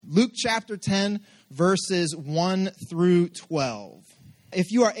Luke chapter 10, verses 1 through 12. If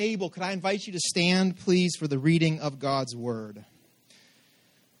you are able, could I invite you to stand, please, for the reading of God's word?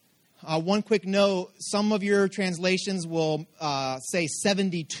 One quick note, some of your translations will say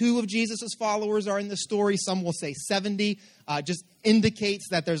 72 of Jesus' followers are in the story. Some will say 70. Just indicates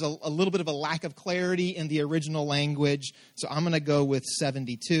that there's a little bit of a lack of clarity in the original language. So I'm going to go with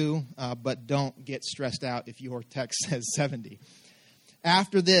 72, but don't get stressed out if your text says 70.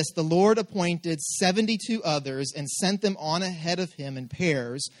 After this, the Lord appointed 72 others and sent them on ahead of him in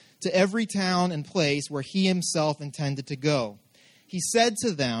pairs to every town and place where he himself intended to go. He said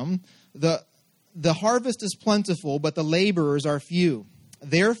to them, the harvest is plentiful, but the laborers are few.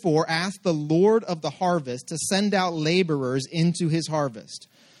 Therefore, ask the Lord of the harvest to send out laborers into his harvest.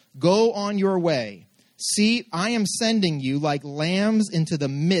 Go on your way. See, I am sending you like lambs into the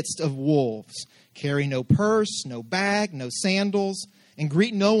midst of wolves. Carry no purse, no bag, no sandals, and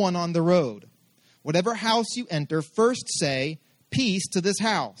greet no one on the road. Whatever house you enter, first say, peace to this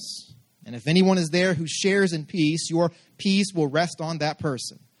house. And if anyone is there who shares in peace, your peace will rest on that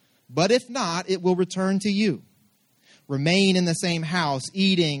person. But if not, it will return to you. Remain in the same house,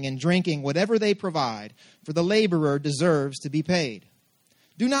 eating and drinking whatever they provide, for the laborer deserves to be paid.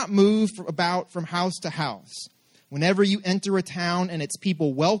 Do not move about from house to house. Whenever you enter a town and its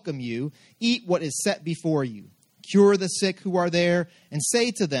people welcome you, eat what is set before you. Cure the sick who are there, and say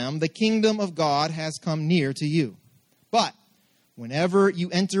to them, the kingdom of God has come near to you. But whenever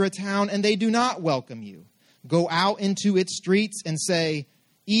you enter a town and they do not welcome you, go out into its streets and say,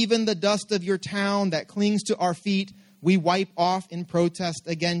 even the dust of your town that clings to our feet, we wipe off in protest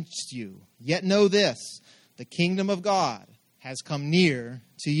against you. Yet know this, the kingdom of God has come near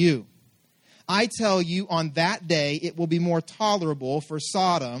to you. I tell you, on that day it will be more tolerable for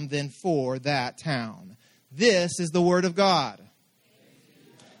Sodom than for that town. This is the word of God.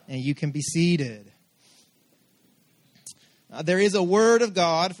 And you can be seated. There is a word of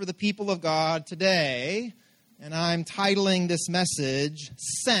God for the people of God today, and I'm titling this message,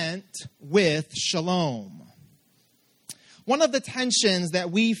 Sent with Shalom. One of the tensions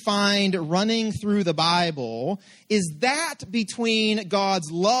that we find running through the Bible is that between God's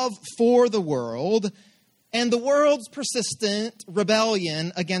love for the world and the world's persistent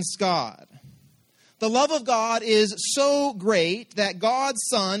rebellion against God. The love of God is so great that God's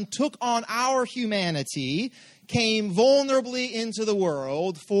Son took on our humanity, came vulnerably into the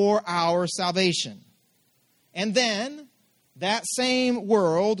world for our salvation. And then that same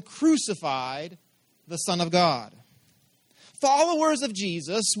world crucified the Son of God. Followers of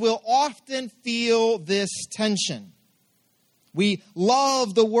Jesus will often feel this tension. We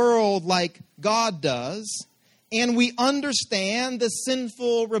love the world like God does, and we understand the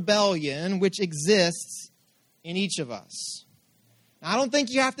sinful rebellion which exists in each of us. Now, I don't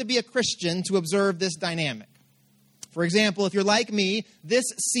think you have to be a Christian to observe this dynamic. For example, if you're like me, this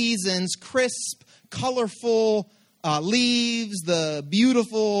season's crisp, colorful leaves, the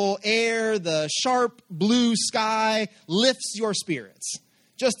beautiful air, the sharp blue sky lifts your spirits.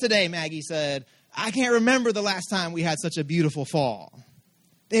 Just today, Maggie said, I can't remember the last time we had such a beautiful fall.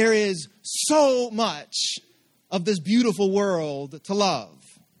 There is so much of this beautiful world to love.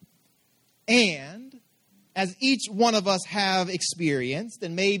 And as each one of us have experienced,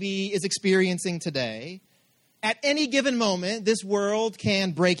 and maybe is experiencing today, at any given moment, this world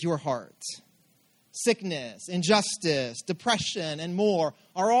can break your heart. Sickness, injustice, depression, and more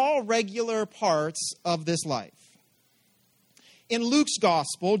are all regular parts of this life. In Luke's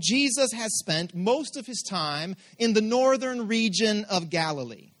gospel, Jesus has spent most of his time in the northern region of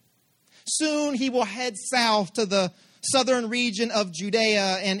Galilee. Soon he will head south to the southern region of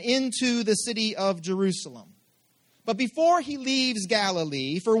Judea and into the city of Jerusalem. But before he leaves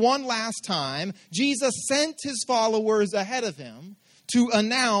Galilee, for one last time, Jesus sent his followers ahead of him to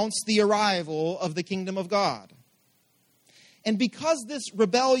announce the arrival of the kingdom of God. And because this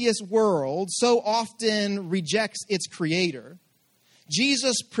rebellious world so often rejects its creator,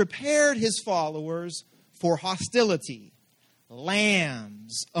 Jesus prepared his followers for hostility,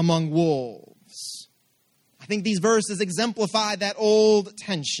 lambs among wolves. I think these verses exemplify that old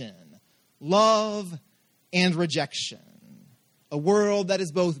tension, love and rejection, a world that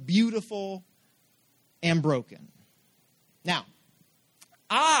is both beautiful and broken. Now,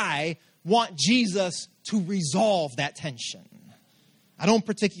 I want Jesus to resolve that tension. I don't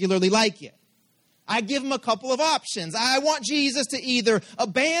particularly like it. I give him a couple of options. I want Jesus to either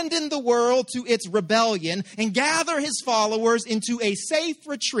abandon the world to its rebellion and gather his followers into a safe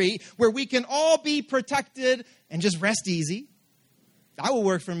retreat where we can all be protected and just rest easy. That will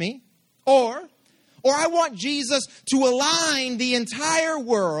work for me. Or Or I want Jesus to align the entire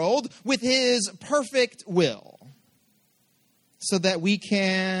world with his perfect will so that we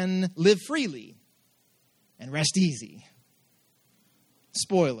can live freely and rest easy.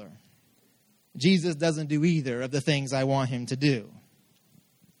 Spoiler, Jesus doesn't do either of the things I want him to do.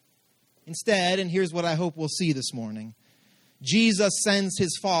 Instead, and here's what I hope we'll see this morning, Jesus sends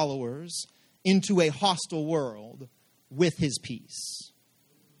his followers into a hostile world with his peace.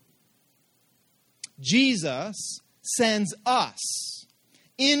 Jesus sends us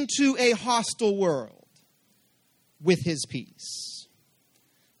into a hostile world with his peace.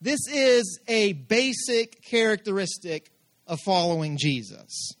 This is a basic characteristic of following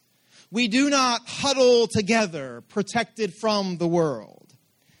Jesus. We do not huddle together, protected from the world.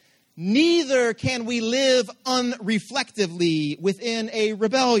 Neither can we live unreflectively within a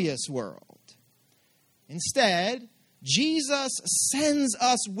rebellious world. Instead, Jesus sends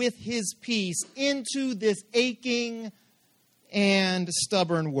us with his peace into this aching and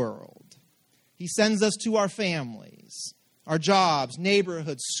stubborn world. He sends us to our families, our jobs,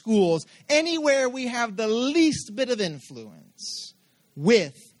 neighborhoods, schools, anywhere we have the least bit of influence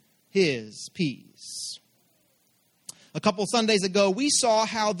with his peace. A couple Sundays ago, we saw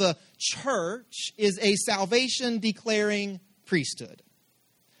how the church is a salvation-declaring priesthood.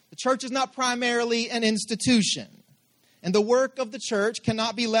 The church is not primarily an institution. And the work of the church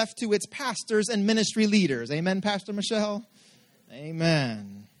cannot be left to its pastors and ministry leaders. Amen, Pastor Michelle?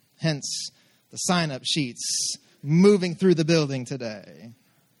 Amen. Hence the sign-up sheets moving through the building today.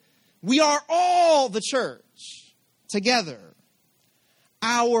 We are all the church together.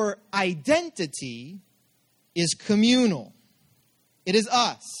 Our identity is communal. It is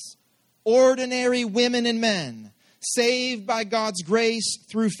us, ordinary women and men, saved by God's grace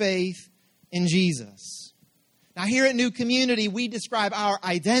through faith in Jesus. Now, here at New Community, we describe our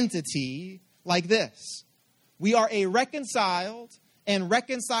identity like this. We are a reconciled and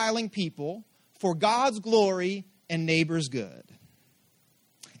reconciling people for God's glory and neighbor's good.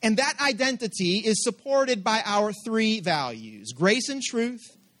 And that identity is supported by our three values: grace and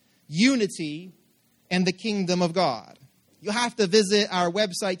truth, unity, and the kingdom of God. You'll have to visit our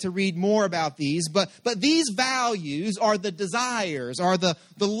website to read more about these, but these values are the desires, are the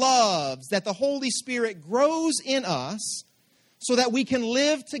loves that the Holy Spirit grows in us so that we can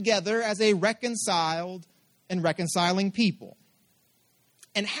live together as a reconciled and reconciling people.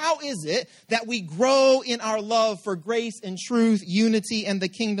 And how is it that we grow in our love for grace and truth, unity, and the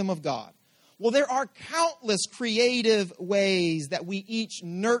kingdom of God? Well, there are countless creative ways that we each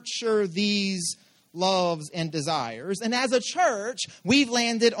nurture these loves and desires. And as a church, we've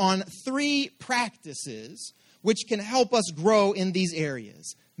landed on three practices which can help us grow in these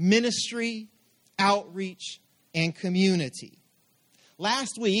areas: ministry, outreach, and community.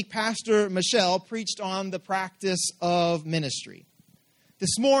 Last week, Pastor Michelle preached on the practice of ministry.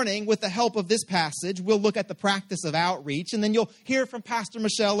 This morning, with the help of this passage, we'll look at the practice of outreach, and then you'll hear from Pastor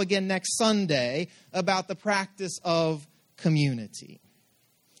Michelle again next Sunday about the practice of community.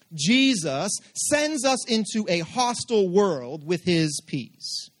 Jesus sends us into a hostile world with his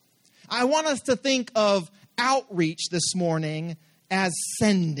peace. I want us to think of outreach this morning as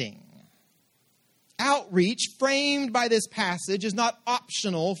sending. Outreach, framed by this passage, is not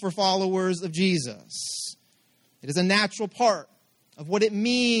optional for followers of Jesus. It is a natural part of what it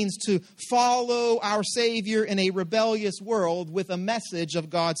means to follow our Savior in a rebellious world with a message of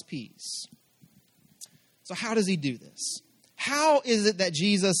God's peace. So how does he do this? How is it that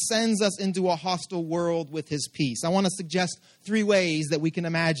Jesus sends us into a hostile world with his peace? I want to suggest three ways that we can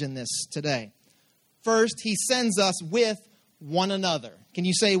imagine this today. First, he sends us with one another. Can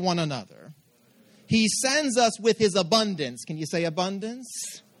you say one another? He sends us with his abundance. Can you say abundance?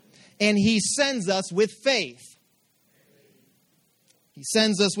 And he sends us with faith. He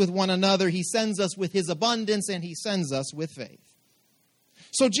sends us with one another. He sends us with his abundance, and he sends us with faith.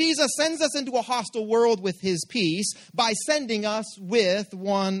 So Jesus sends us into a hostile world with his peace by sending us with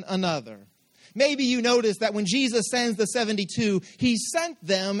one another. Maybe you noticed that when Jesus sends the 72, he sent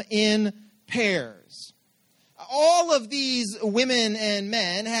them in pairs. All of these women and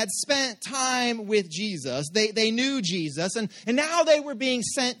men had spent time with Jesus. They knew Jesus, and now they were being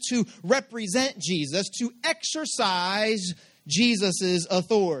sent to represent Jesus, to exercise Jesus'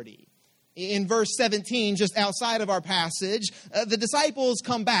 authority. In verse 17, just outside of our passage, the disciples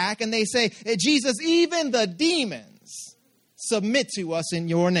come back and they say, Jesus, even the demons submit to us in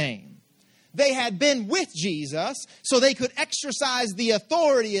your name. They had been with Jesus, so they could exercise the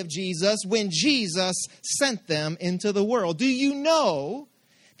authority of Jesus when Jesus sent them into the world. Do you know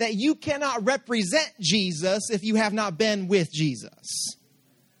that you cannot represent Jesus if you have not been with Jesus?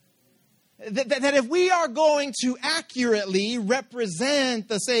 That if we are going to accurately represent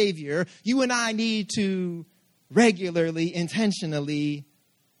the Savior, you and I need to regularly, intentionally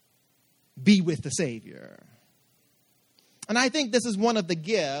be with the Savior. And I think this is one of the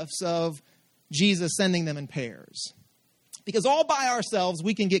gifts of Jesus sending them in pairs. Because all by ourselves,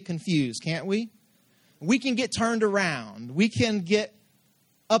 we can get confused, can't we? We can get turned around. We can get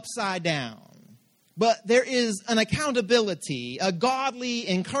upside down. But there is an accountability, a godly,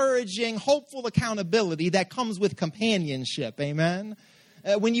 encouraging, hopeful accountability that comes with companionship. Amen?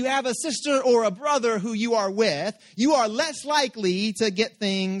 When you have a sister or a brother who you are with, you are less likely to get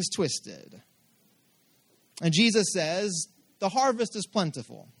things twisted. And Jesus says, the harvest is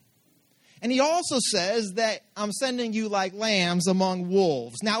plentiful. And he also says that I'm sending you like lambs among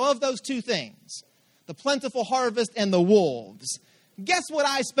wolves. Now, of those two things, the plentiful harvest and the wolves, guess what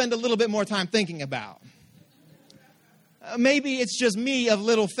I spend a little bit more time thinking about? Maybe it's just me of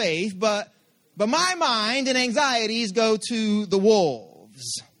little faith, but my mind and anxieties go to the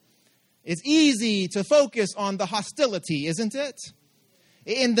wolves. It's easy to focus on the hostility, isn't it?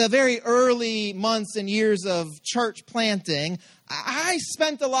 In the very early months and years of church planting, I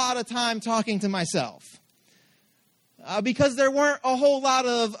spent a lot of time talking to myself. Because there weren't a whole lot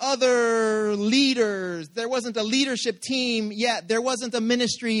of other leaders. There wasn't a leadership team yet. There wasn't a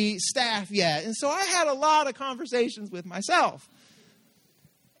ministry staff yet. And so I had a lot of conversations with myself.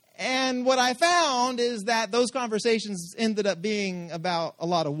 And what I found is that those conversations ended up being about a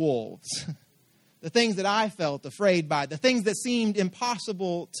lot of wolves. The things that I felt afraid by, the things that seemed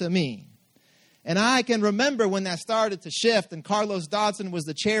impossible to me. And I can remember when that started to shift, and Carlos Dodson was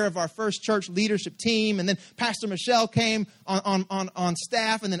the chair of our first church leadership team, and then Pastor Michelle came on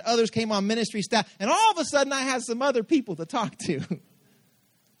staff, and then others came on ministry staff, and all of a sudden I had some other people to talk to.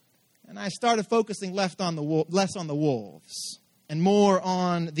 And I started focusing less on the wolves and more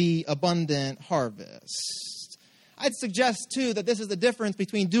on the abundant harvest. I'd suggest, too, that this is the difference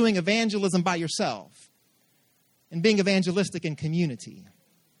between doing evangelism by yourself and being evangelistic in community.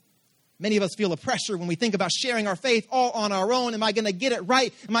 Many of us feel a pressure when we think about sharing our faith all on our own. Am I going to get it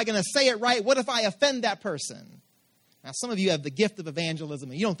right? Am I going to say it right? What if I offend that person? Now, some of you have the gift of evangelism,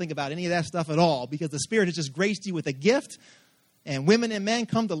 and you don't think about any of that stuff at all because the Spirit has just graced you with a gift, and women and men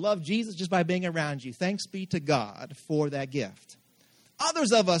come to love Jesus just by being around you. Thanks be to God for that gift.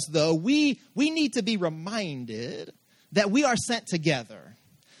 Others of us, though, we need to be reminded that we are sent together.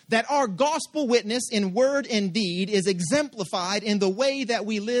 That our gospel witness in word and deed is exemplified in the way that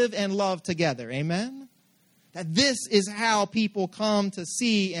we live and love together. Amen? That this is how people come to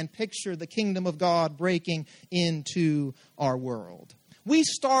see and picture the kingdom of God breaking into our world. We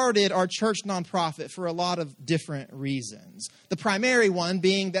started our church nonprofit for a lot of different reasons. The primary one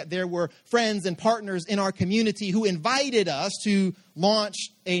being that there were friends and partners in our community who invited us to launch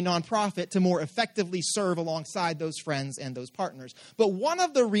a nonprofit to more effectively serve alongside those friends and those partners. But one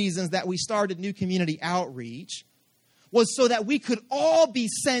of the reasons that we started New Community Outreach was so that we could all be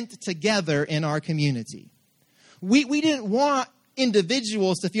sent together in our community. We didn't want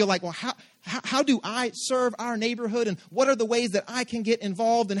individuals to feel like, well, how do I serve our neighborhood, and what are the ways that I can get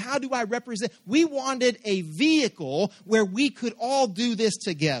involved, and how do I represent? We wanted a vehicle where we could all do this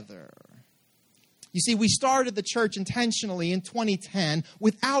together. You see, we started the church intentionally in 2010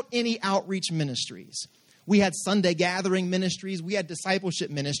 without any outreach ministries. We had Sunday gathering ministries, we had discipleship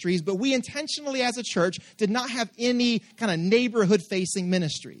ministries, but we intentionally as a church did not have any kind of neighborhood-facing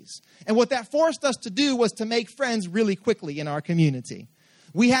ministries. And what that forced us to do was to make friends really quickly in our community.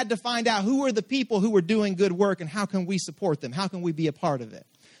 We had to find out who were the people who were doing good work and how can we support them? How can we be a part of it?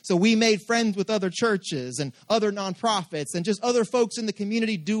 So we made friends with other churches and other nonprofits and just other folks in the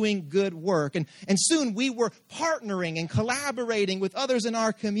community doing good work. And soon we were partnering and collaborating with others in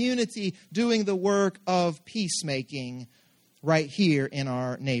our community doing the work of peacemaking right here in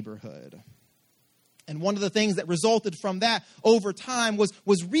our neighborhood. And one of the things that resulted from that over time was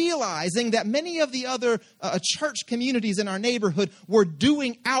realizing that many of the other church communities in our neighborhood were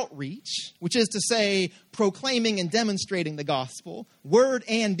doing outreach, which is to say proclaiming and demonstrating the gospel, word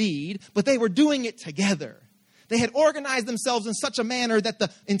and deed, but they were doing it together. They had organized themselves in such a manner that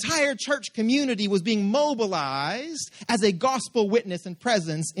the entire church community was being mobilized as a gospel witness and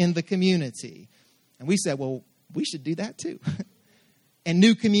presence in the community. And we said, well, we should do that too. And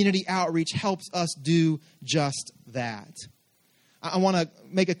New Community Outreach helps us do just that. I want to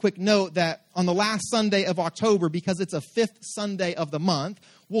make a quick note that on the last Sunday of October, because it's a fifth Sunday of the month,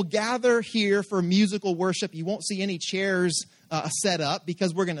 we'll gather here for musical worship. You won't see any chairs set up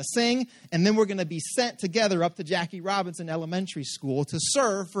because we're going to sing, and then we're going to be sent together up to Jackie Robinson Elementary School to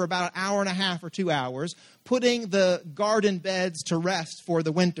serve for about an hour and a half or 2 hours, putting the garden beds to rest for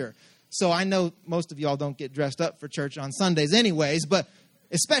the winter. So I know most of y'all don't get dressed up for church on Sundays anyways, but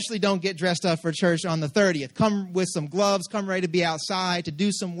especially don't get dressed up for church on the 30th. Come with some gloves, come ready to be outside, to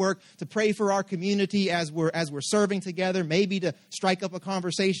do some work, to pray for our community as we're serving together, maybe to strike up a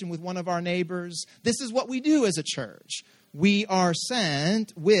conversation with one of our neighbors. This is what we do as a church. We are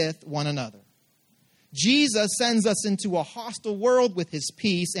sent with one another. Jesus sends us into a hostile world with his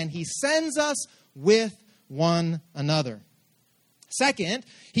peace, and he sends us with one another. Second,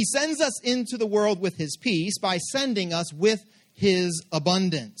 he sends us into the world with his peace by sending us with his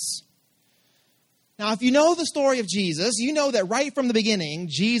abundance. Now, if you know the story of Jesus, you know that right from the beginning,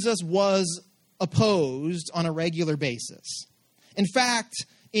 Jesus was opposed on a regular basis. In fact,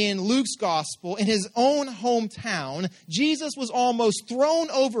 in Luke's gospel, in his own hometown, Jesus was almost thrown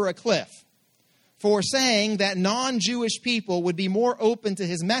over a cliff for saying that non-Jewish people would be more open to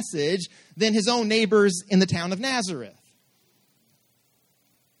his message than his own neighbors in the town of Nazareth.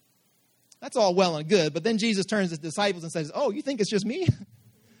 That's all well and good, but then Jesus turns to his disciples and says, oh, you think it's just me?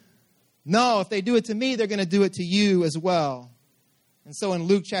 No, if they do it to me, they're going to do it to you as well. And so in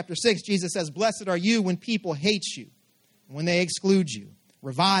Luke chapter 6, Jesus says, blessed are you when people hate you, when they exclude you,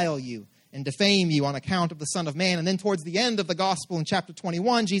 revile you, and defame you on account of the Son of Man. And then towards the end of the gospel in chapter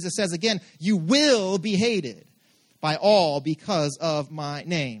 21, Jesus says again, you will be hated by all because of my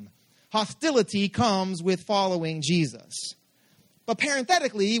name. Hostility comes with following Jesus. But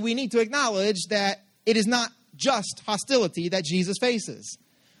parenthetically, we need to acknowledge that it is not just hostility that Jesus faces.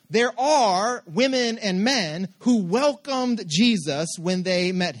 There are women and men who welcomed Jesus when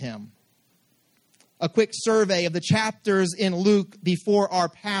they met him. A quick survey of the chapters in Luke before our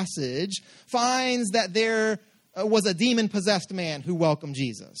passage finds that there was a demon-possessed man who welcomed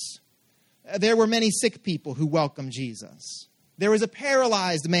Jesus. There were many sick people who welcomed Jesus. There was a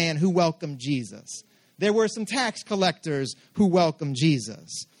paralyzed man who welcomed Jesus. There were some tax collectors who welcomed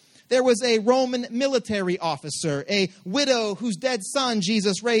Jesus. There was a Roman military officer, a widow whose dead son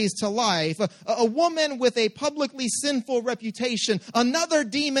Jesus raised to life, a woman with a publicly sinful reputation, another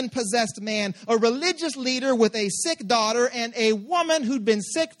demon-possessed man, a religious leader with a sick daughter, and a woman who'd been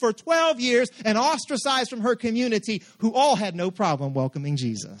sick for 12 years and ostracized from her community, who all had no problem welcoming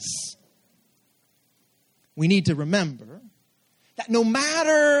Jesus. We need to remember that no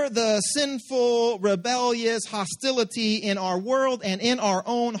matter the sinful, rebellious hostility in our world and in our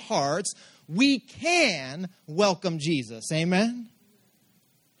own hearts, we can welcome Jesus. Amen?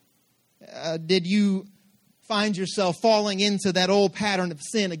 Did you find yourself falling into that old pattern of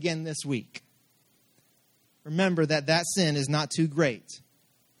sin again this week? Remember that sin is not too great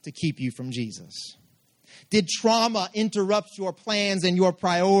to keep you from Jesus. Did trauma interrupt your plans and your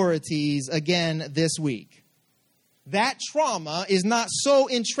priorities again this week? That trauma is not so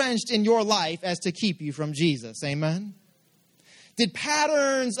entrenched in your life as to keep you from Jesus. Amen? Did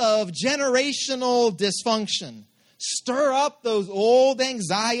patterns of generational dysfunction stir up those old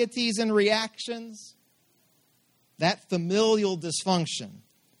anxieties and reactions? That familial dysfunction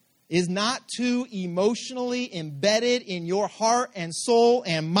is not too emotionally embedded in your heart and soul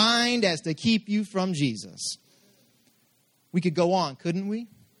and mind as to keep you from Jesus. We could go on, couldn't we?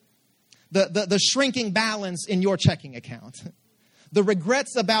 The shrinking balance in your checking account, the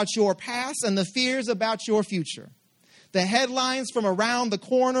regrets about your past and the fears about your future, the headlines from around the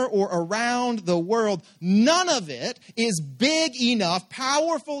corner or around the world, none of it is big enough,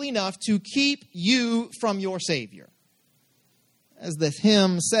 powerful enough to keep you from your Savior. As the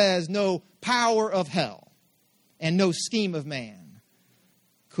hymn says, no power of hell and no scheme of man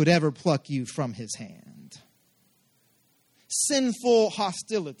could ever pluck you from his hand. Sinful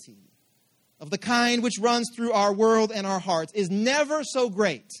hostility of the kind which runs through our world and our hearts is never so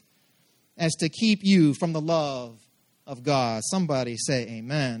great as to keep you from the love of God. Somebody say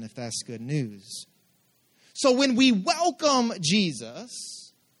amen if that's good news. So when we welcome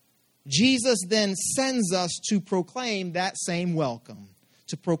Jesus, Jesus then sends us to proclaim that same welcome,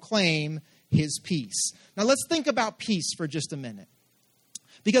 to proclaim his peace. Now let's think about peace for just a minute.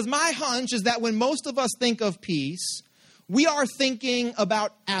 Because my hunch is that when most of us think of peace, we are thinking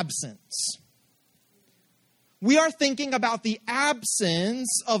about absence. We are thinking about the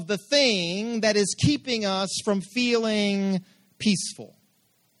absence of the thing that is keeping us from feeling peaceful.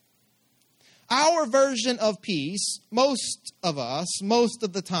 Our version of peace, most of us, most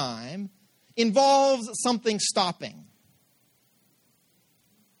of the time, involves something stopping.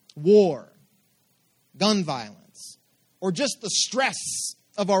 War, gun violence, or just the stress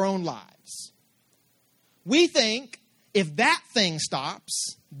of our own lives. We think if that thing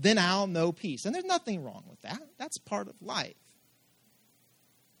stops, then I'll know peace. And there's nothing wrong with that. That's part of life.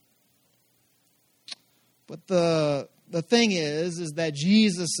 But the thing is that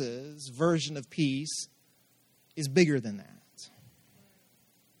Jesus' version of peace is bigger than that.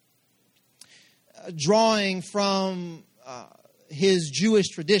 Drawing from his Jewish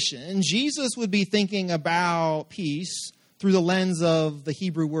tradition, Jesus would be thinking about peace through the lens of the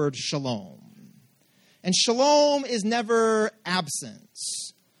Hebrew word shalom. And shalom is never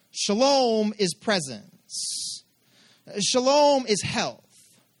absence. Shalom is presence. Shalom is health.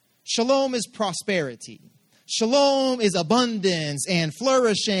 Shalom is prosperity. Shalom is abundance and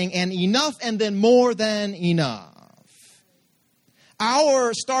flourishing and enough and then more than enough.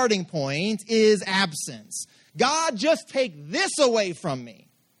 Our starting point is absence. God, just take this away from me,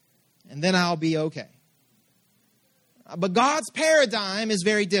 and then I'll be okay. But God's paradigm is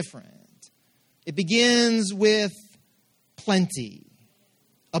very different. It begins with plenty,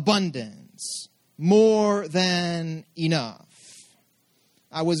 abundance, more than enough.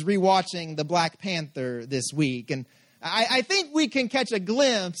 I was rewatching The Black Panther this week, and I think we can catch a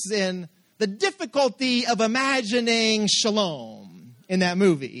glimpse in the difficulty of imagining shalom in that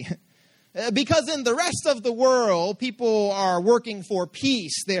movie. Because in the rest of the world, people are working for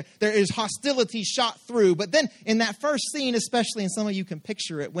peace. There is hostility shot through. But then in that first scene, especially, and some of you can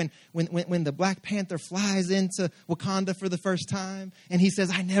picture it, when the Black Panther flies into Wakanda for the first time, and he says,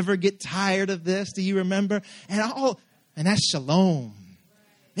 I never get tired of this. Do you remember? And that's shalom.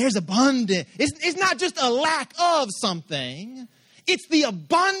 There's abundance. It's not just a lack of something. It's the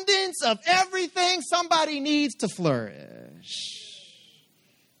abundance of everything somebody needs to flourish.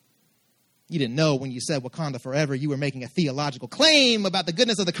 You didn't know when you said Wakanda forever, you were making a theological claim about the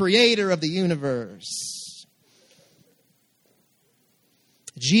goodness of the creator of the universe.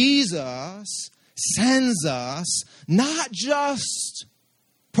 Jesus sends us not just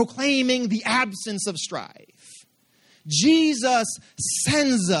proclaiming the absence of strife. Jesus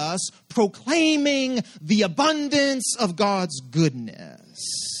sends us proclaiming the abundance of God's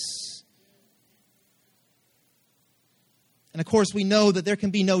goodness. And of course, we know that there can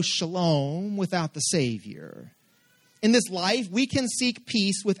be no shalom without the Savior. In this life, we can seek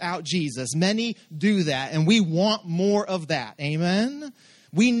peace without Jesus. Many do that, and we want more of that. Amen?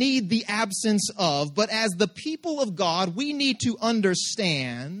 We need the absence of, but as the people of God, we need to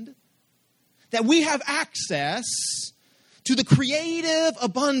understand that we have access to the creative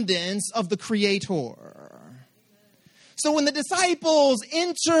abundance of the Creator. So when the disciples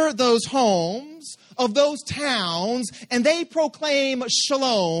enter those homes of those towns and they proclaim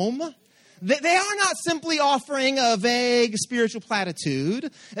shalom, they are not simply offering a vague spiritual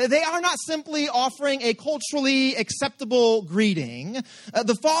platitude. They are not simply offering a culturally acceptable greeting.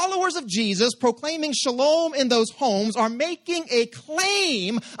 The followers of Jesus proclaiming shalom in those homes are making a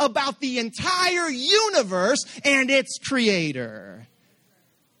claim about the entire universe and its creator.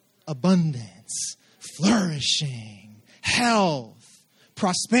 Abundance, flourishing, health,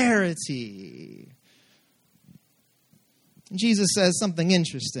 prosperity. Jesus says something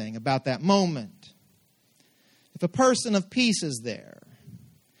interesting about that moment. If a person of peace is there,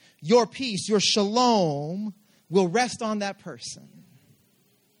 your peace, your shalom, will rest on that person.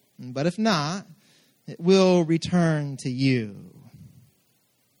 But if not, it will return to you.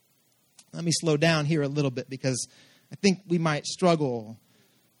 Let me slow down here a little bit because I think we might struggle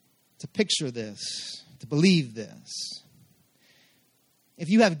to picture this, to believe this. If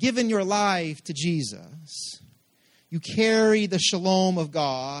you have given your life to Jesus, you carry the shalom of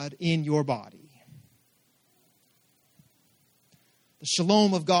God in your body. The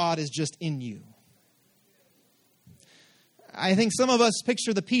shalom of God is just in you. I think some of us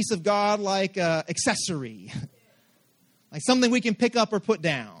picture the peace of God like an accessory, like something we can pick up or put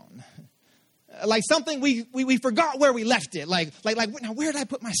down, like something we forgot where we left it. Like now where did I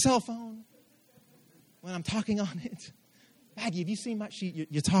put my cell phone when I'm talking on it? Maggie, have you seen my sheet?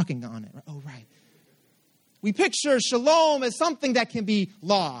 You're talking on it. Oh, right. We picture shalom as something that can be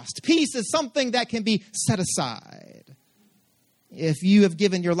lost. Peace is something that can be set aside. If you have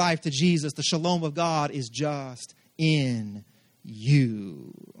given your life to Jesus, the shalom of God is just in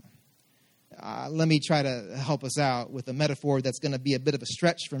you. Let me try to help us out with a metaphor that's going to be a bit of a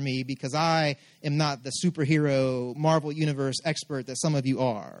stretch for me because I am not the superhero Marvel Universe expert that some of you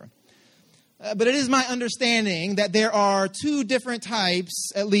are. But it is my understanding that there are two different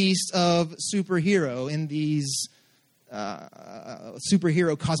types, at least, of superhero in these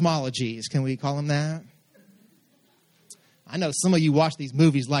superhero cosmologies. Can we call them that? I know some of you watch these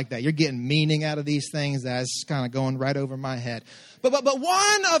movies like that. You're getting meaning out of these things. That's kind of going right over my head. But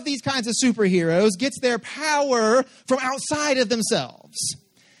one of these kinds of superheroes gets their power from outside of themselves.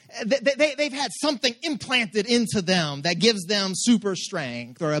 they've had something implanted into them that gives them super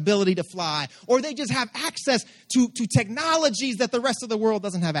strength or ability to fly, or they just have access to technologies that the rest of the world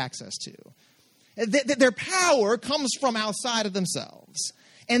doesn't have access to. Their power comes from outside of themselves.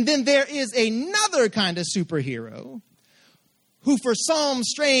 And then there is another kind of superhero who, for some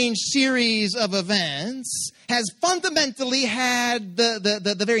strange series of events, has fundamentally had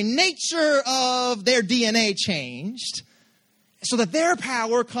the very nature of their DNA changed so that their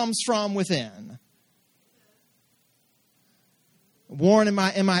power comes from within. Warren, am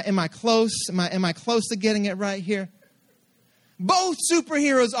I close? Am I close to getting it right here? Both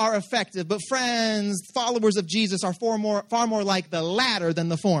superheroes are effective, but friends, followers of Jesus are far more like the latter than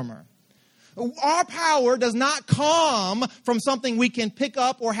the former. Our power does not come from something we can pick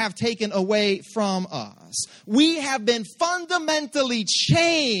up or have taken away from us. We have been fundamentally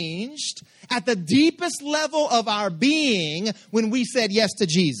changed at the deepest level of our being when we said yes to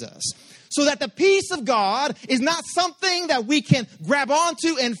Jesus. So that the peace of God is not something that we can grab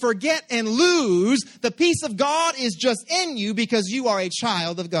onto and forget and lose. The peace of God is just in you because you are a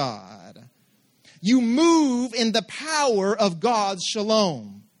child of God. You move in the power of God's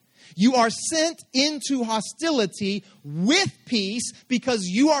shalom. You are sent into hostility with peace because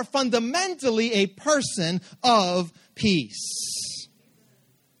you are fundamentally a person of peace.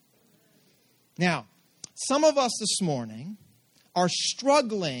 Now, some of us this morning are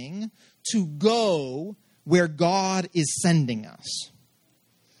struggling to go where God is sending us.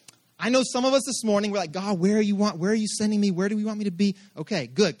 I know some of us this morning, we're like, God, where are you sending me? Where do you want me to be? Okay,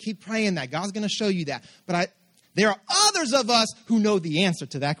 good. Keep praying that. God's going to show you that. But there are others of us who know the answer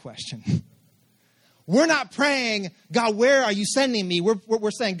to that question. We're not praying, God, where are you sending me?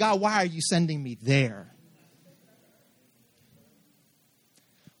 We're saying, God, why are you sending me there?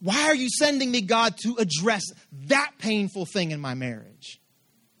 Why are you sending me, God, to address that painful thing in my marriage?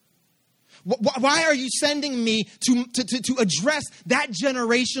 Why are you sending me to address that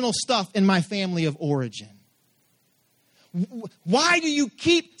generational stuff in my family of origin? Why do you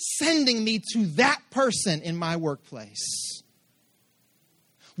keep sending me to that person in my workplace?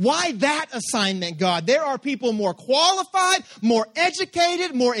 Why that assignment, God? There are people more qualified, more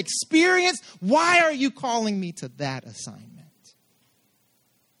educated, more experienced. Why are you calling me to that assignment?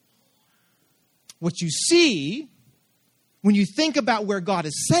 What you see when you think about where God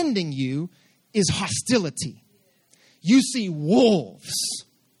is sending you is hostility. You see wolves.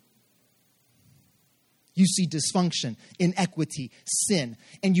 You see dysfunction, inequity, sin.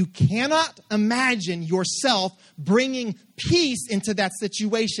 And you cannot imagine yourself bringing peace into that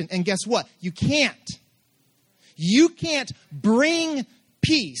situation. And guess what? You can't. You can't bring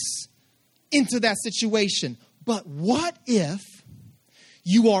peace into that situation. But what if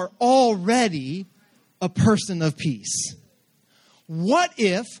you are already a person of peace? What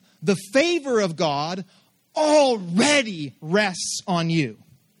if the favor of God already rests on you?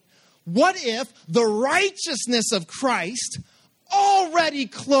 What if the righteousness of Christ already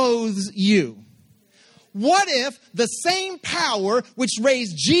clothes you? What if the same power which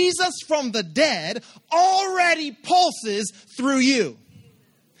raised Jesus from the dead already pulses through you?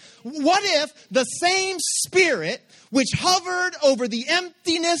 What if the same Spirit which hovered over the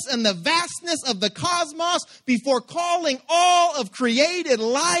emptiness and the vastness of the cosmos before calling all of created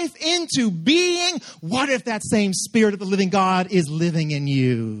life into being, what if that same Spirit of the living God is living in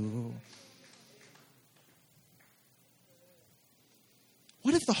you?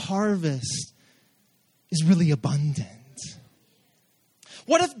 What if the harvest is really abundant?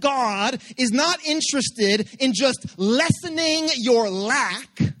 What if God is not interested in just lessening your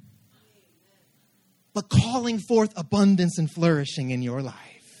lack, but calling forth abundance and flourishing in your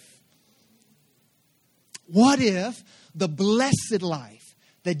life? What if the blessed life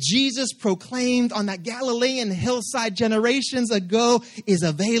that Jesus proclaimed on that Galilean hillside generations ago is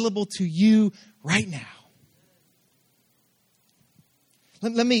available to you right now?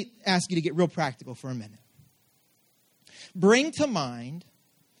 Let me ask you to get real practical for a minute. Bring to mind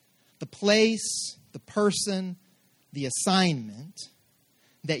the place, the person, the assignment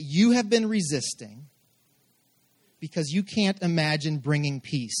that you have been resisting because you can't imagine bringing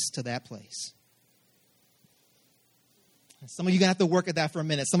peace to that place. Some of you are going to have to work at that for a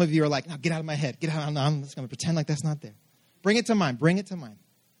minute. Some of you are like, no, get out of my head. Get out. I'm just going to pretend like that's not there. Bring it to mind. Bring it to mind.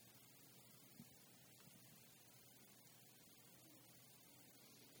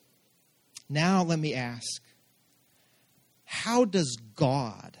 Now let me ask, how does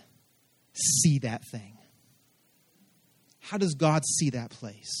God see that thing? How does God see that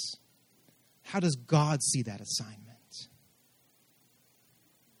place? How does God see that assignment?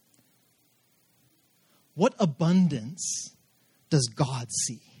 What abundance does God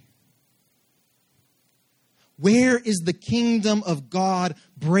see? Where is the kingdom of God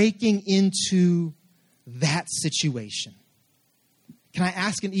breaking into that situation? Can I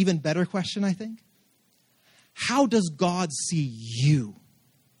ask an even better question, I think? How does God see you?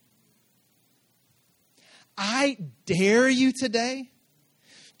 I dare you today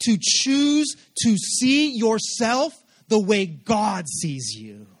to choose to see yourself the way God sees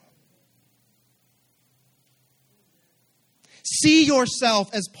you. See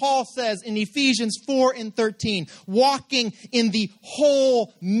yourself, as Paul says in Ephesians 4:13, walking in the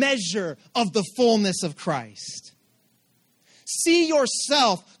whole measure of the fullness of Christ. See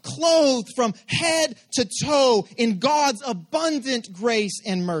yourself clothed from head to toe in God's abundant grace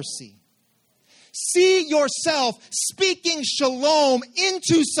and mercy. See yourself speaking shalom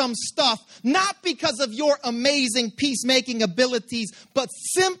into some stuff, not because of your amazing peacemaking abilities, but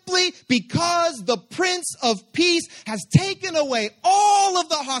simply because the Prince of Peace has taken away all of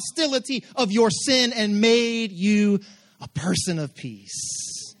the hostility of your sin and made you a person of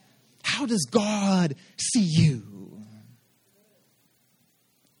peace. How does God see you?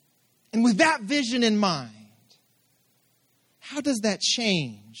 And with that vision in mind, how does that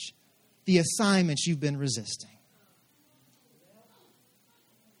change the assignments you've been resisting?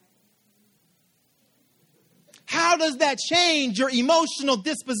 How does that change your emotional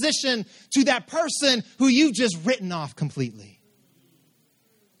disposition to that person who you've just written off completely?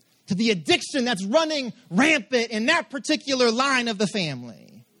 To the addiction that's running rampant in that particular line of the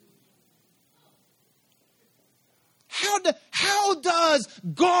family? How does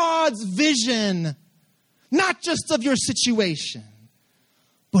God's vision, not just of your situation,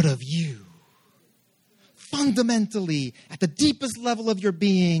 but of you, fundamentally, at the deepest level of your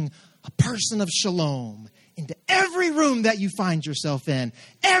being, a person of shalom, into every room that you find yourself in,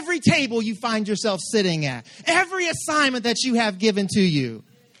 every table you find yourself sitting at, every assignment that you have given to you?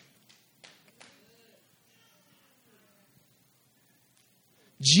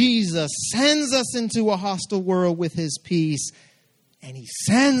 Jesus sends us into a hostile world with his peace, and he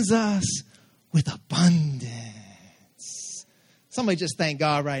sends us with abundance. Somebody just thank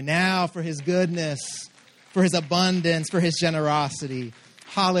God right now for his goodness, for his abundance, for his generosity.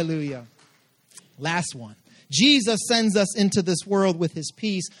 Hallelujah. Last one. Jesus sends us into this world with his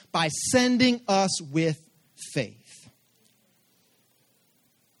peace by sending us with faith.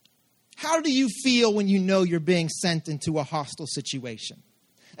 How do you feel when you know you're being sent into a hostile situation?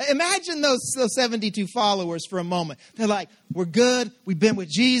 Imagine those 72 followers for a moment. They're like, we're good. We've been with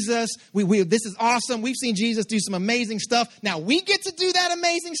Jesus. This is awesome. We've seen Jesus do some amazing stuff. Now we get to do that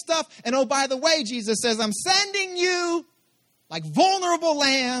amazing stuff. And oh, by the way, Jesus says, I'm sending you like vulnerable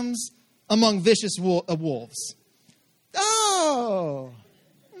lambs among vicious wolves. Oh.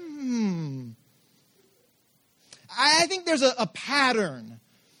 I think there's a pattern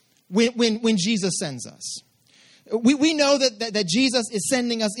when Jesus sends us. We know that Jesus is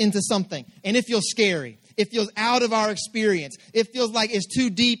sending us into something, and it feels scary. It feels out of our experience. It feels like it's too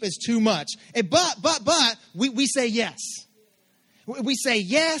deep, it's too much. But we say yes. We say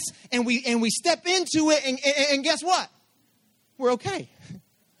yes, and we step into it, and guess what? We're okay.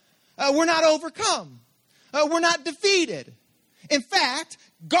 We're not overcome. We're not defeated. In fact,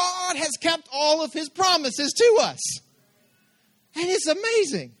 God has kept all of his promises to us, and it's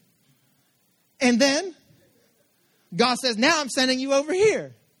amazing. And then God says, now I'm sending you over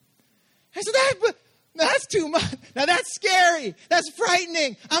here. I said, that's too much. Now that's scary. That's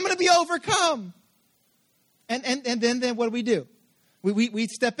frightening. I'm going to be overcome. And then what do? We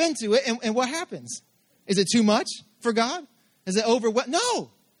step into it, and what happens? Is it too much for God? Is it over what?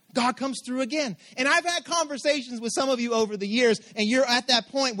 No. God comes through again. And I've had conversations with some of you over the years, and you're at that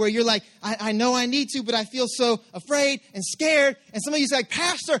point where you're like, I know I need to, but I feel so afraid and scared. And some of you say,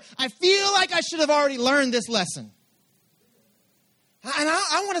 Pastor, I feel like I should have already learned this lesson. And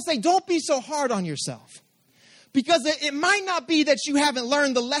I want to say, don't be so hard on yourself. Because it might not be that you haven't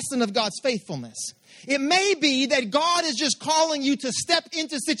learned the lesson of God's faithfulness. It may be that God is just calling you to step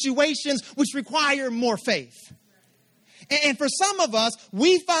into situations which require more faith. And for some of us,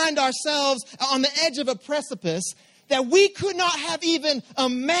 we find ourselves on the edge of a precipice that we could not have even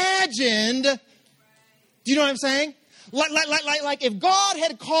imagined. Do you know what I'm saying? Like if God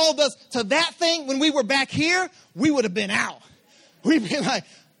had called us to that thing when we were back here, we would have been out. We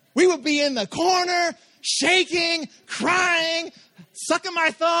would be in the corner, shaking, crying, sucking my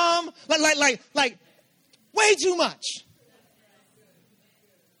thumb, like way too much.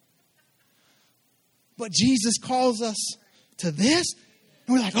 But Jesus calls us to this,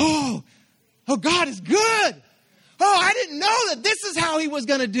 and we're like, oh, God is good. Oh, I didn't know that this is how he was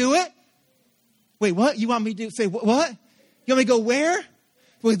going to do it. Wait, what? You want me to say what? You want me to go where?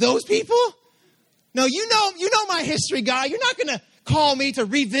 With those people? No, you know my history, God. You're not going to call me to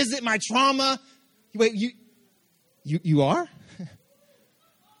revisit my trauma. Wait, you are?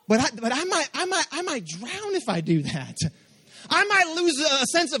 But I might drown if I do that. I might lose a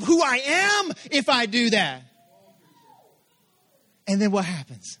sense of who I am if I do that. And then what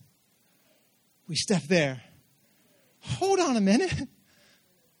happens? We step there. Hold on a minute.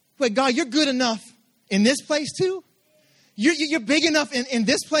 Wait, God, you're good enough in this place too? You're big enough in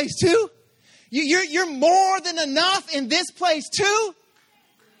this place too? You're more than enough in this place too?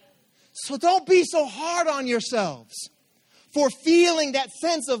 So don't be so hard on yourselves for feeling that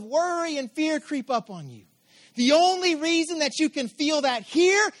sense of worry and fear creep up on you. The only reason that you can feel that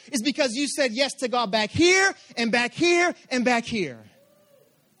here is because you said yes to God back here and back here and back here.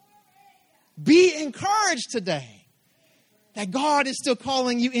 Be encouraged today that God is still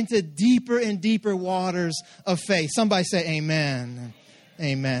calling you into deeper and deeper waters of faith. Somebody say amen.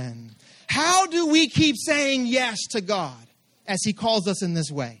 Amen. How do we keep saying yes to God as he calls us in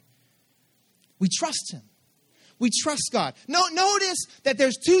this way? We trust him. We trust God. Notice that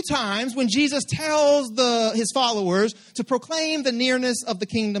there's 2 times when Jesus tells his followers to proclaim the nearness of the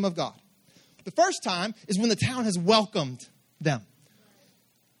kingdom of God. The first time is when the town has welcomed them.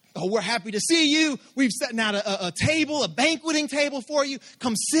 Oh, we're happy to see you. We've set out a table, a banqueting table for you.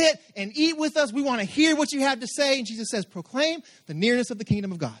 Come sit and eat with us. We want to hear what you have to say. And Jesus says, proclaim the nearness of the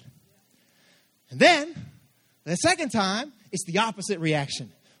kingdom of God. And then, the second time, it's the opposite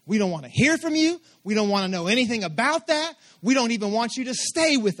reaction. We don't want to hear from you. We don't want to know anything about that. We don't even want you to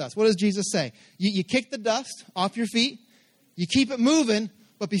stay with us. What does Jesus say? You kick the dust off your feet. You keep it moving.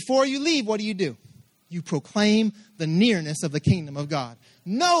 But before you leave, what do? You proclaim the nearness of the kingdom of God.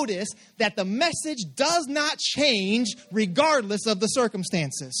 Notice that the message does not change regardless of the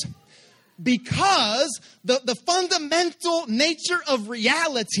circumstances. Because the fundamental nature of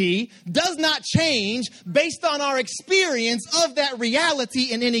reality does not change based on our experience of that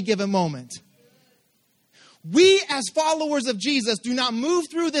reality in any given moment. We as followers of Jesus do not move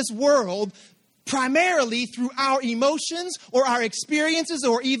through this world primarily through our emotions or our experiences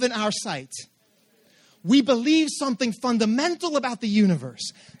or even our sight. We believe something fundamental about the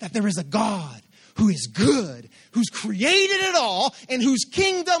universe, that there is a God who is good, who's created it all, and whose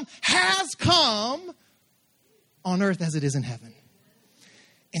kingdom has come on earth as it is in heaven.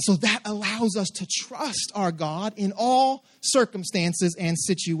 And so that allows us to trust our God in all circumstances and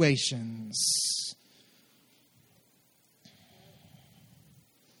situations.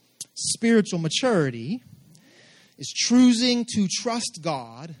 Spiritual maturity is choosing to trust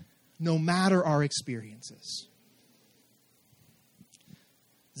God no matter our experiences.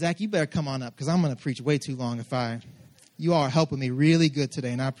 Zach, you better come on up because I'm going to preach way too long you all are helping me really good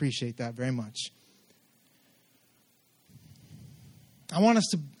today, and I appreciate that very much. I want us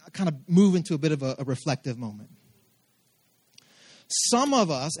to kind of move into a bit of a reflective moment. Some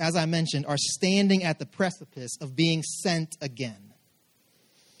of us, as I mentioned, are standing at the precipice of being sent again.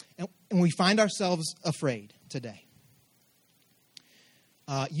 And we find ourselves afraid today.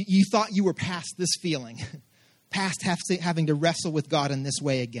 You thought you were past this feeling, past having to wrestle with God in this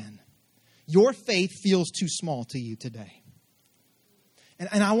way again. Your faith feels too small to you today.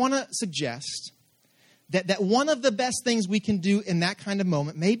 And I want to suggest that one of the best things we can do in that kind of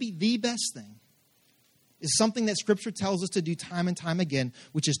moment, maybe the best thing, is something that Scripture tells us to do time and time again,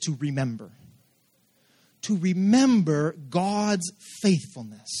 which is to remember. To remember God's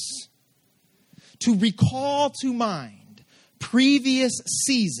faithfulness. To recall to mind previous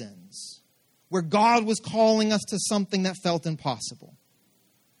seasons where God was calling us to something that felt impossible.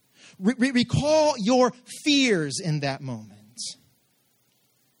 Recall your fears in that moment.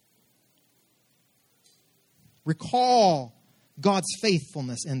 Recall God's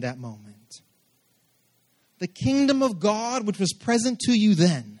faithfulness in that moment. The kingdom of God, which was present to you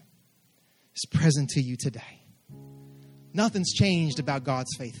then, is present to you today. Nothing's changed about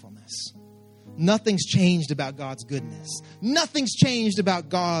God's faithfulness. Nothing's changed about God's goodness. Nothing's changed about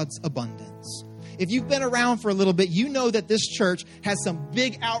God's abundance. If you've been around for a little bit, you know that this church has some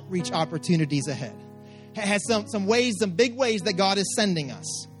big outreach opportunities ahead. Has some big ways that God is sending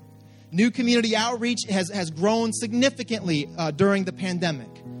us. New community outreach has grown significantly during the pandemic.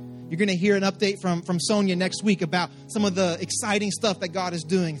 You're going to hear an update from Sonia next week about some of the exciting stuff that God is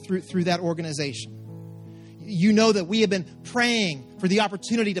doing through that organization. You know that we have been praying for the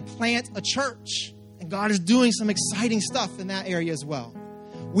opportunity to plant a church, and God is doing some exciting stuff in that area as well.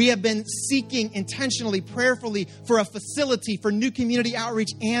 We have been seeking intentionally, prayerfully for a facility for new community outreach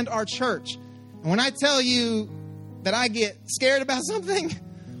and our church. And when I tell you that I get scared about something,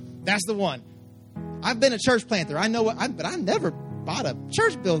 that's the one. I've been a church planter. I know but I never bought a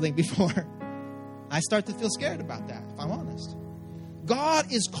church building before. I start to feel scared about that, if I'm honest.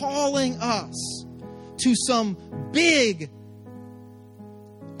 God is calling us to some big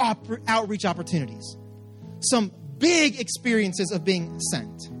outreach opportunities, some big experiences of being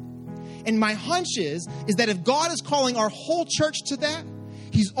sent. And my hunch is that if God is calling our whole church to that,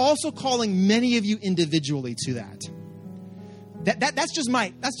 he's also calling many of you individually to that. That's just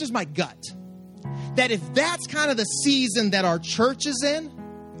my gut. That if that's kind of the season that our church is in,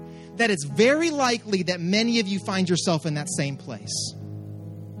 that it's very likely that many of you find yourself in that same place.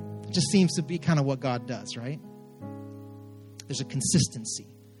 It just seems to be kind of what God does, right? There's a consistency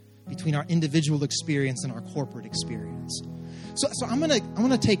between our individual experience and our corporate experience. So I'm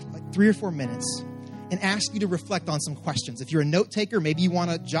gonna take like 3 or 4 minutes and ask you to reflect on some questions. If you're a note taker, maybe you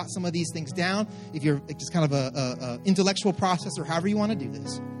want to jot some of these things down. If you're just kind of a intellectual process or however you want to do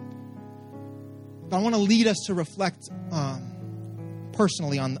this. But I want to lead us to reflect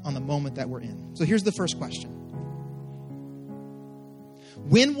personally on the moment that we're in. So here's the first question.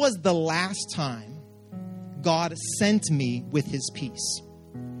 When was the last time God sent me with his peace?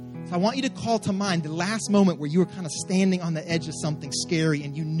 So I want you to call to mind the last moment where you were kind of standing on the edge of something scary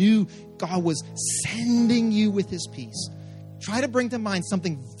and you knew God was sending you with his peace. Try to bring to mind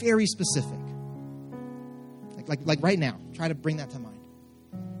something very specific. Like right now. Try to bring that to mind.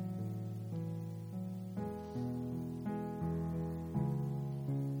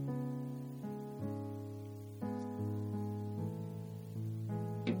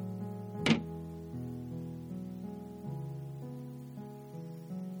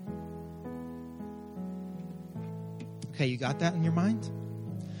 Okay, you got that in your mind?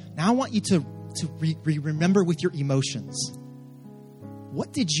 Now I want you to remember with your emotions.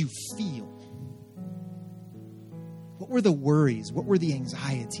 What did you feel? What were the worries? What were the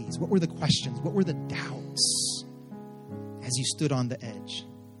anxieties? What were the questions? What were the doubts as you stood on the edge?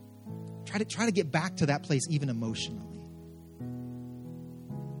 Try to get back to that place even emotionally.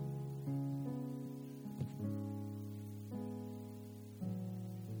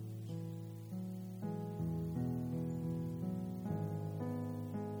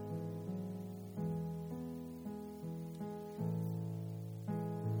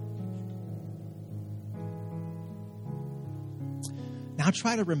 Now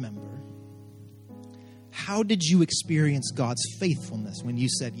try to remember, how did you experience God's faithfulness when you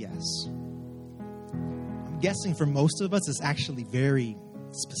said yes? I'm guessing for most of us, it's actually very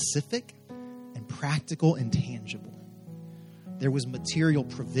specific and practical and tangible. There was material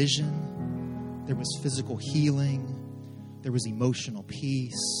provision. There was physical healing. There was emotional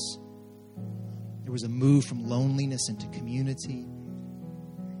peace. There was a move from loneliness into community.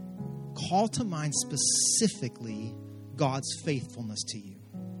 Call to mind specifically God's faithfulness to you.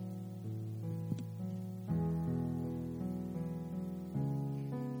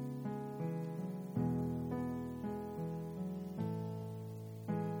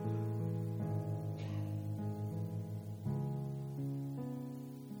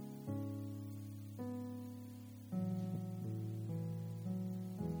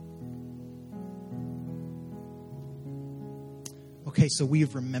 Okay, so we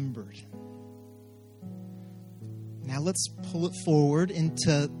have remembered. Now let's pull it forward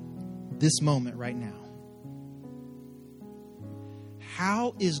into this moment right now.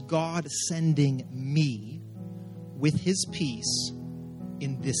 How is God sending me with his peace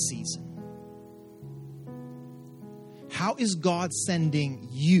in this season? How is God sending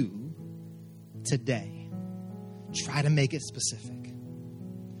you today? Try to make it specific.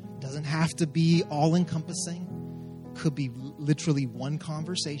 Doesn't have to be all-encompassing. Could be literally one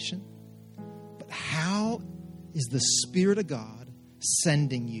conversation. But how is the Spirit of God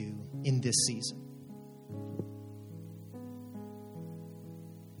sending you in this season?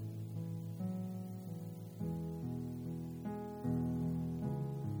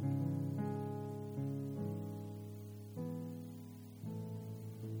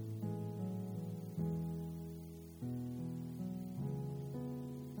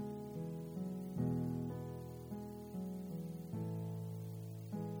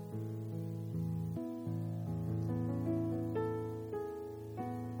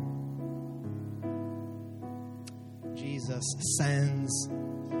 Jesus sends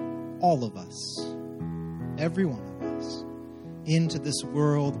all of us, every one of us, into this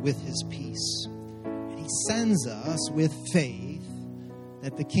world with his peace. And he sends us with faith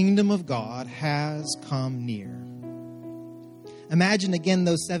that the kingdom of God has come near. Imagine again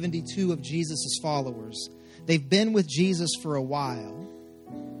those 72 of Jesus' followers. They've been with Jesus for a while,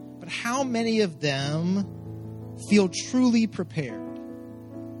 but how many of them feel truly prepared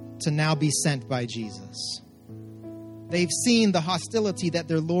to now be sent by Jesus? They've seen the hostility that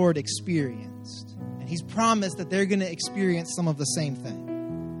their Lord experienced. He's promised that they're going to experience some of the same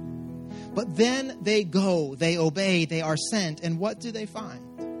thing. But then they go, they obey, they are sent, and what do they find?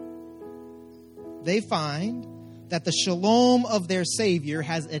 They find that the shalom of their Savior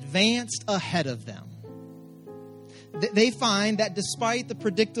has advanced ahead of them. They find that despite the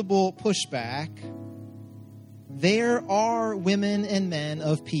predictable pushback, there are women and men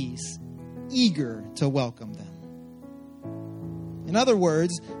of peace eager to welcome them. In other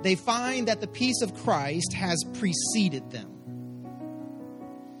words, they find that the peace of Christ has preceded them.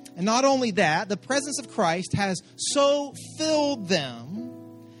 And not only that, the presence of Christ has so filled them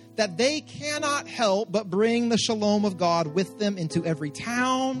that they cannot help but bring the shalom of God with them into every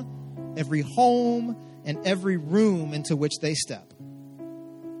town, every home, and every room into which they step.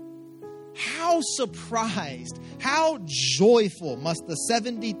 How surprised, how joyful must the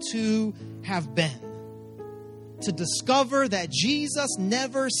 72 have been to discover that Jesus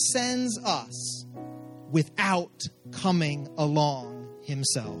never sends us without coming along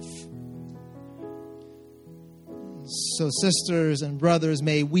himself. So, sisters and brothers,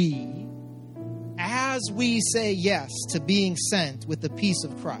 may we, as we say yes to being sent with the peace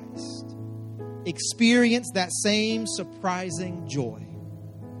of Christ, experience that same surprising joy.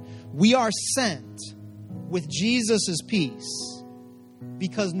 We are sent with Jesus' peace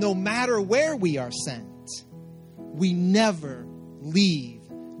because no matter where we are sent, we never leave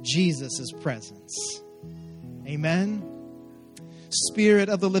Jesus' presence. Amen. Spirit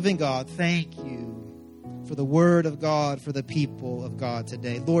of the living God, thank you for the word of God, for the people of God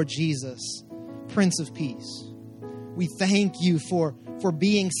today. Lord Jesus, Prince of Peace, we thank you for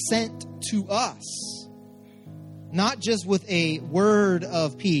being sent to us, not just with a word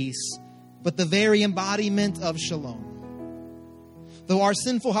of peace, but the very embodiment of shalom. Though our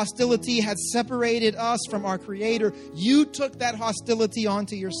sinful hostility had separated us from our Creator, you took that hostility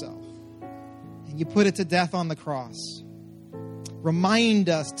onto yourself and you put it to death on the cross. Remind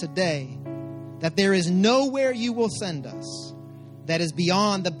us today that there is nowhere you will send us that is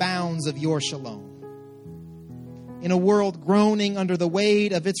beyond the bounds of your shalom. In a world groaning under the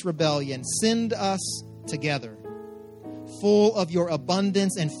weight of its rebellion, send us together, full of your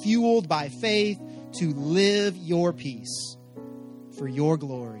abundance and fueled by faith to live your peace for your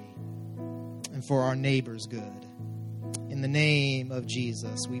glory and for our neighbor's good. In the name of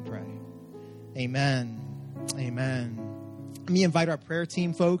Jesus, we pray. Amen. Amen. Let me invite our prayer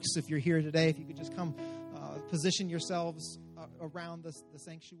team, folks, if you're here today, if you could just come position yourselves around the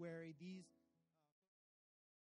sanctuary.